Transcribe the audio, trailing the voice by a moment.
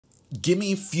Give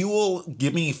me fuel,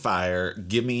 give me fire,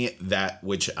 give me that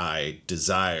which I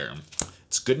desire.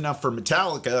 It's good enough for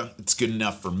Metallica, it's good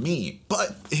enough for me.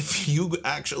 But if you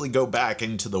actually go back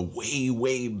into the way,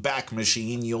 way back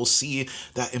machine, you'll see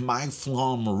that in my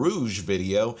Flamme Rouge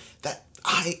video, that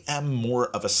I am more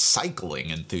of a cycling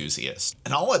enthusiast.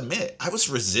 And I'll admit, I was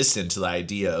resistant to the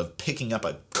idea of picking up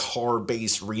a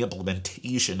car-based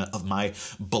reimplementation of my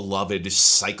beloved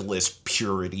cyclist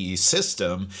purity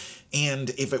system. And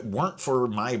if it weren't for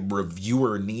my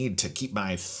reviewer need to keep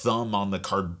my thumb on the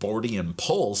Cardboardian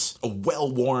pulse, a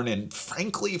well-worn and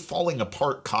frankly falling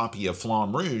apart copy of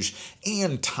Flamme Rouge,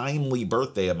 and timely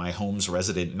birthday of my home's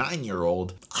resident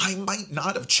 9-year-old, I might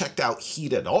not have checked out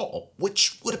Heat at all,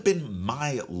 which would have been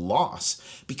my loss,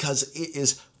 because it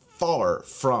is far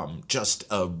from just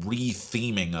a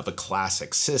retheming of a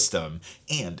classic system,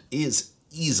 and is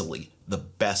easily the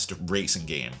best racing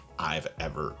game I've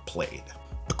ever played.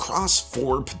 Across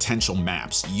 4 potential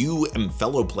maps, you and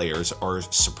fellow players are,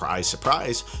 surprise,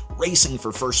 surprise, racing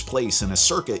for first place in a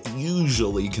circuit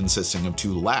usually consisting of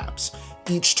 2 laps.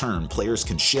 Each turn, players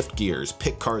can shift gears,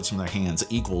 pick cards from their hands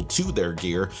equal to their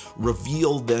gear,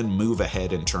 reveal, then move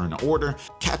ahead in turn order,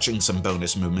 catching some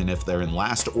bonus movement if they're in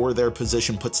last or their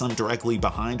position puts them directly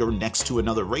behind or next to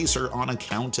another racer on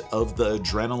account of the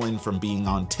adrenaline from being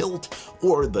on tilt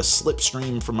or the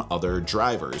slipstream from other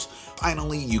drivers.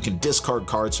 Finally, you can discard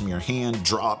cards from your hand,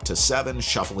 draw up to 7,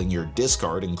 shuffling your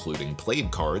discard, including played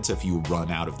cards if you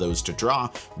run out of those to draw,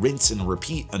 rinse and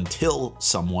repeat until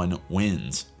someone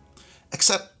wins.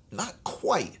 Except not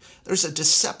quite. There's a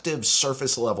deceptive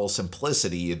surface level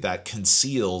simplicity that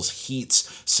conceals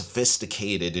Heat's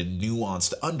sophisticated and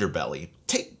nuanced underbelly.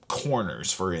 Take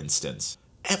corners, for instance.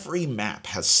 Every map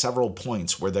has several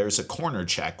points where there's a corner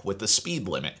check with a speed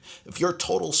limit. If your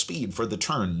total speed for the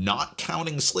turn, not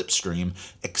counting slipstream,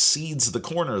 exceeds the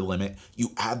corner limit,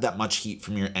 you add that much heat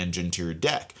from your engine to your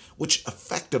deck, which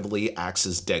effectively acts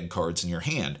as dead cards in your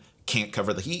hand. Can't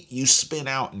cover the heat, you spin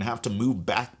out and have to move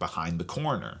back behind the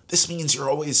corner. This means you're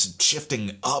always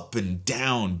shifting up and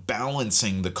down,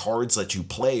 balancing the cards that you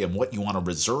play and what you want to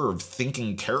reserve,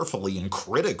 thinking carefully and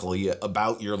critically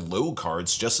about your low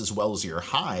cards just as well as your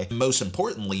high. And most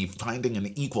importantly, finding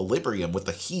an equilibrium with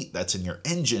the heat that's in your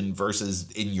engine versus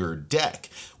in your deck,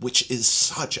 which is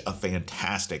such a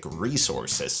fantastic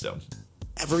resource system.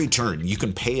 Every turn, you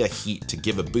can pay a heat to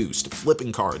give a boost,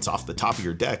 flipping cards off the top of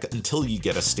your deck until you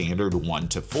get a standard 1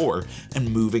 to 4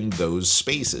 and moving those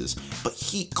spaces. But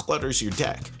heat clutters your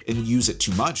deck, and you use it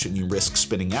too much and you risk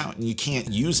spinning out, and you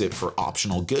can't use it for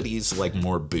optional goodies like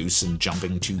more boosts and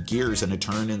jumping 2 gears in a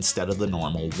turn instead of the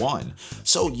normal 1.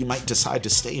 So you might decide to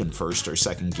stay in first or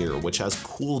second gear, which has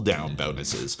cooldown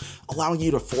bonuses, allowing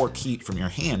you to fork heat from your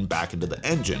hand back into the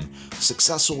engine.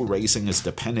 Successful racing is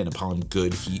dependent upon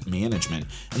good heat management,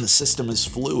 and the system is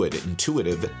fluid,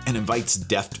 intuitive, and invites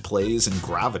deft plays and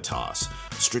gravitas.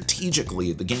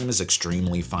 Strategically, the game is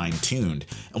extremely fine-tuned,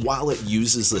 and while it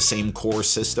uses the same core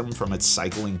system from its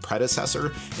cycling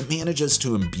predecessor, it manages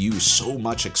to imbue so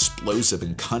much explosive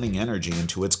and cunning energy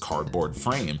into its cardboard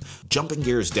frame, jumping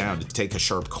gears down to take a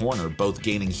sharp corner, both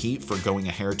gaining heat for going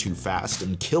a hair too fast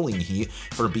and killing heat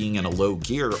for being in a low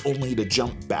gear, only to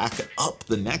jump back up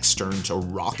the next turn to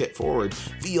rocket forward,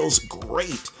 feels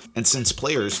great. And since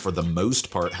players, for the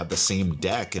most part, have the same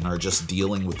deck and are just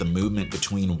dealing with the movement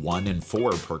between 1 and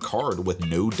 4 per card with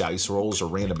no dice rolls or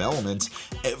random elements,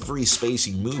 every space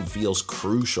you move feels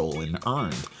crucial and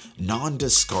earned.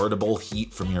 Non-discardable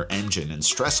heat from your engine and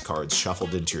stress cards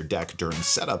shuffled into your deck during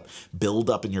setup build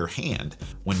up in your hand.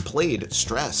 When played,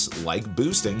 stress, like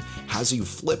boosting, has you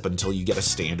flip until you get a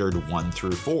standard 1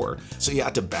 through 4, so you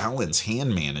have to balance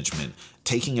hand management,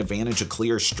 taking advantage of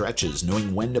clear stretches,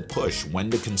 knowing when to push,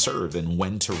 when to conserve, and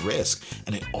when to risk,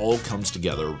 and it all comes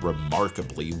together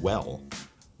remarkably well.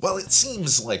 Well, it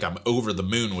seems like I'm over the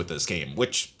moon with this game,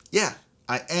 which, yeah,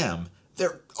 I am.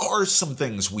 There are some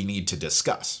things we need to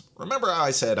discuss. Remember how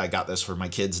I said I got this for my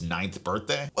kid's 9th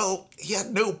birthday? Well, he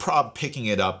had no problem picking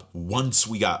it up once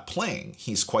we got playing.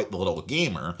 He's quite the little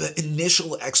gamer. The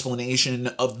initial explanation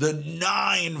of the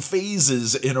 9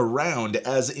 phases in a round,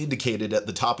 as indicated at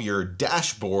the top of your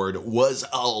dashboard, was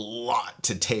a lot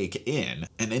to take in.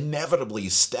 And inevitably,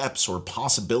 steps or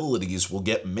possibilities will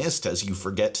get missed as you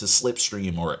forget to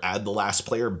slipstream or add the last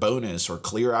player bonus or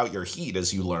clear out your heat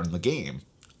as you learn the game.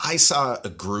 I saw a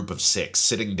group of 6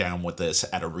 sitting down with this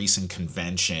at a recent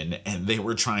convention, and they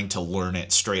were trying to learn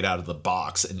it straight out of the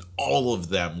box, and all of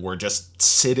them were just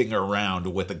sitting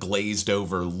around with a glazed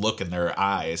over look in their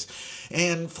eyes.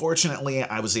 And fortunately,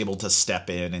 I was able to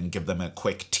step in and give them a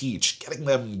quick teach, getting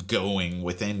them going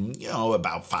within,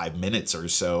 about 5 minutes or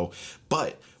so.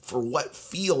 But For what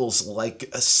feels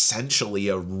like essentially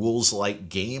a rules-like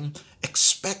game,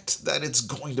 expect that it's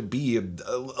going to be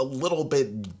a little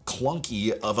bit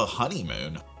clunky of a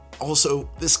honeymoon. Also,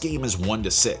 this game is 1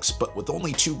 to 6, but with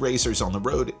only 2 racers on the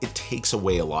road, it takes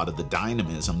away a lot of the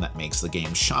dynamism that makes the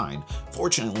game shine.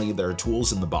 Fortunately, there are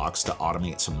tools in the box to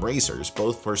automate some racers,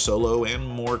 both for solo and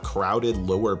more crowded,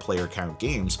 lower player count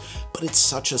games, but it's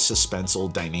such a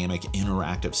suspenseful, dynamic,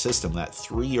 interactive system that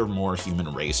 3 or more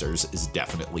human racers is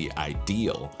definitely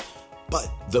ideal.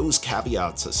 But those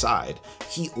caveats aside,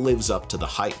 Heat lives up to the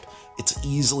hype. It's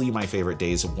easily my favorite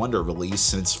Days of Wonder release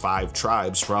since 5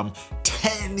 Tribes from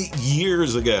 10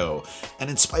 years ago. And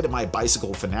in spite of my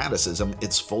bicycle fanaticism,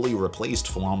 it's fully replaced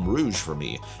Flamme Rouge for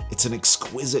me. It's an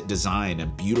exquisite design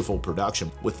and beautiful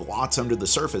production with lots under the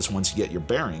surface once you get your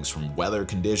bearings, from weather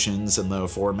conditions and the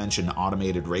aforementioned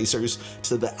automated racers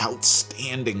to the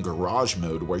outstanding garage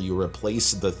mode where you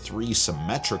replace the 3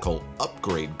 symmetrical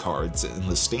upgrade cards in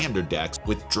the standard decks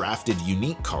with drafted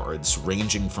unique cards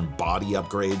ranging from body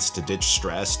upgrades to ditch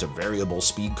stress to variable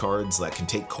speed cards that can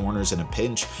take corners in a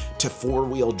pinch to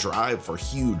 4-wheel drive for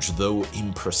huge though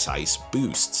imprecise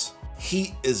boosts.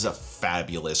 Heat is a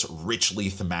fabulous, richly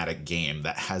thematic game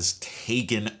that has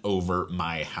taken over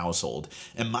my household,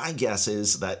 and my guess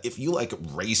is that if you like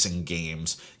racing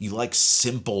games, you like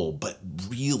simple but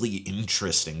really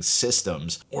interesting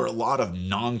systems, or a lot of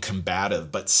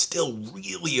non-combative but still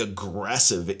really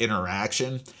aggressive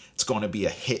interaction, it's going to be a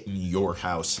hit in your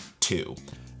house too.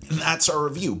 And that's our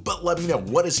review, but let me know,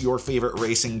 what is your favorite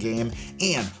racing game,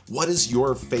 and what is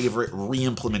your favorite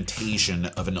re-implementation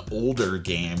of an older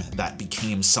game that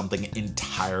became something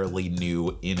entirely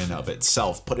new in and of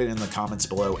itself? Put it in the comments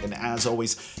below, and as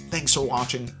always, thanks for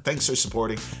watching, thanks for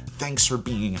supporting, thanks for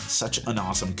being such an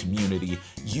awesome community.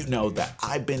 You know that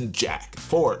I've been Jack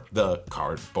for the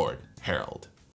Cardboard Herald.